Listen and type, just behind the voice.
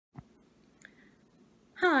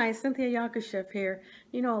Hi, Cynthia Yakushev here.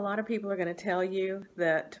 You know, a lot of people are going to tell you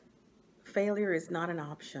that failure is not an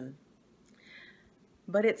option,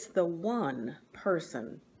 but it's the one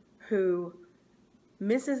person who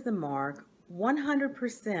misses the mark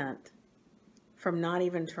 100% from not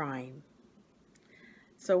even trying.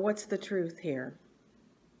 So, what's the truth here?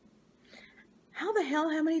 How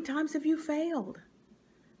many times have you failed?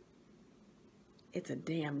 It's a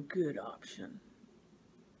damn good option.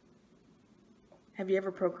 Have you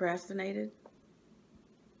ever procrastinated?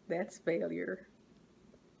 That's failure.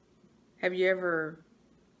 Have you ever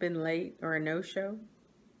been late or a no-show?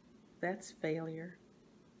 That's failure.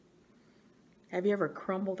 Have you ever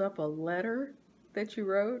crumbled up a letter that you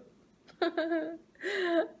wrote?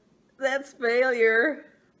 That's failure.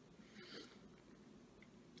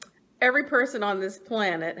 Every person on this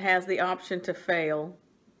planet has the option to fail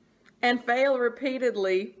and fail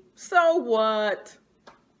repeatedly. So what?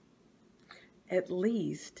 At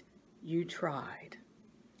least you tried.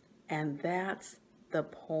 And that's the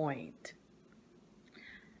point.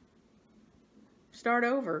 Start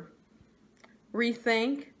over.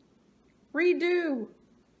 Rethink. Redo.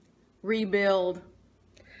 Rebuild.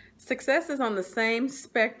 Success is on the same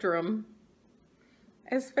spectrum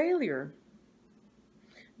as failure.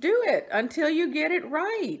 Do it until you get it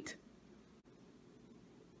right.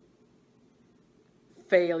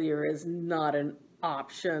 Failure is not an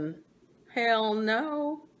option. Hell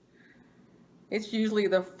no. It's usually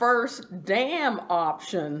the first damn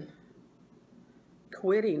option.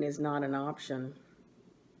 Quitting is not an option.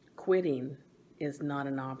 Quitting is not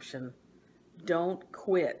an option. Don't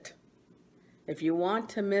quit. If you want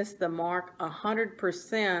to miss the mark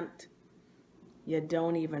 100%, you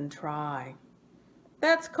don't even try.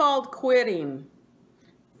 That's called quitting.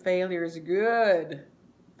 Failure is good.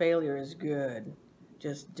 Failure is good.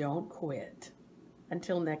 Just don't quit.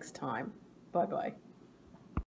 Until next time. Bye-bye.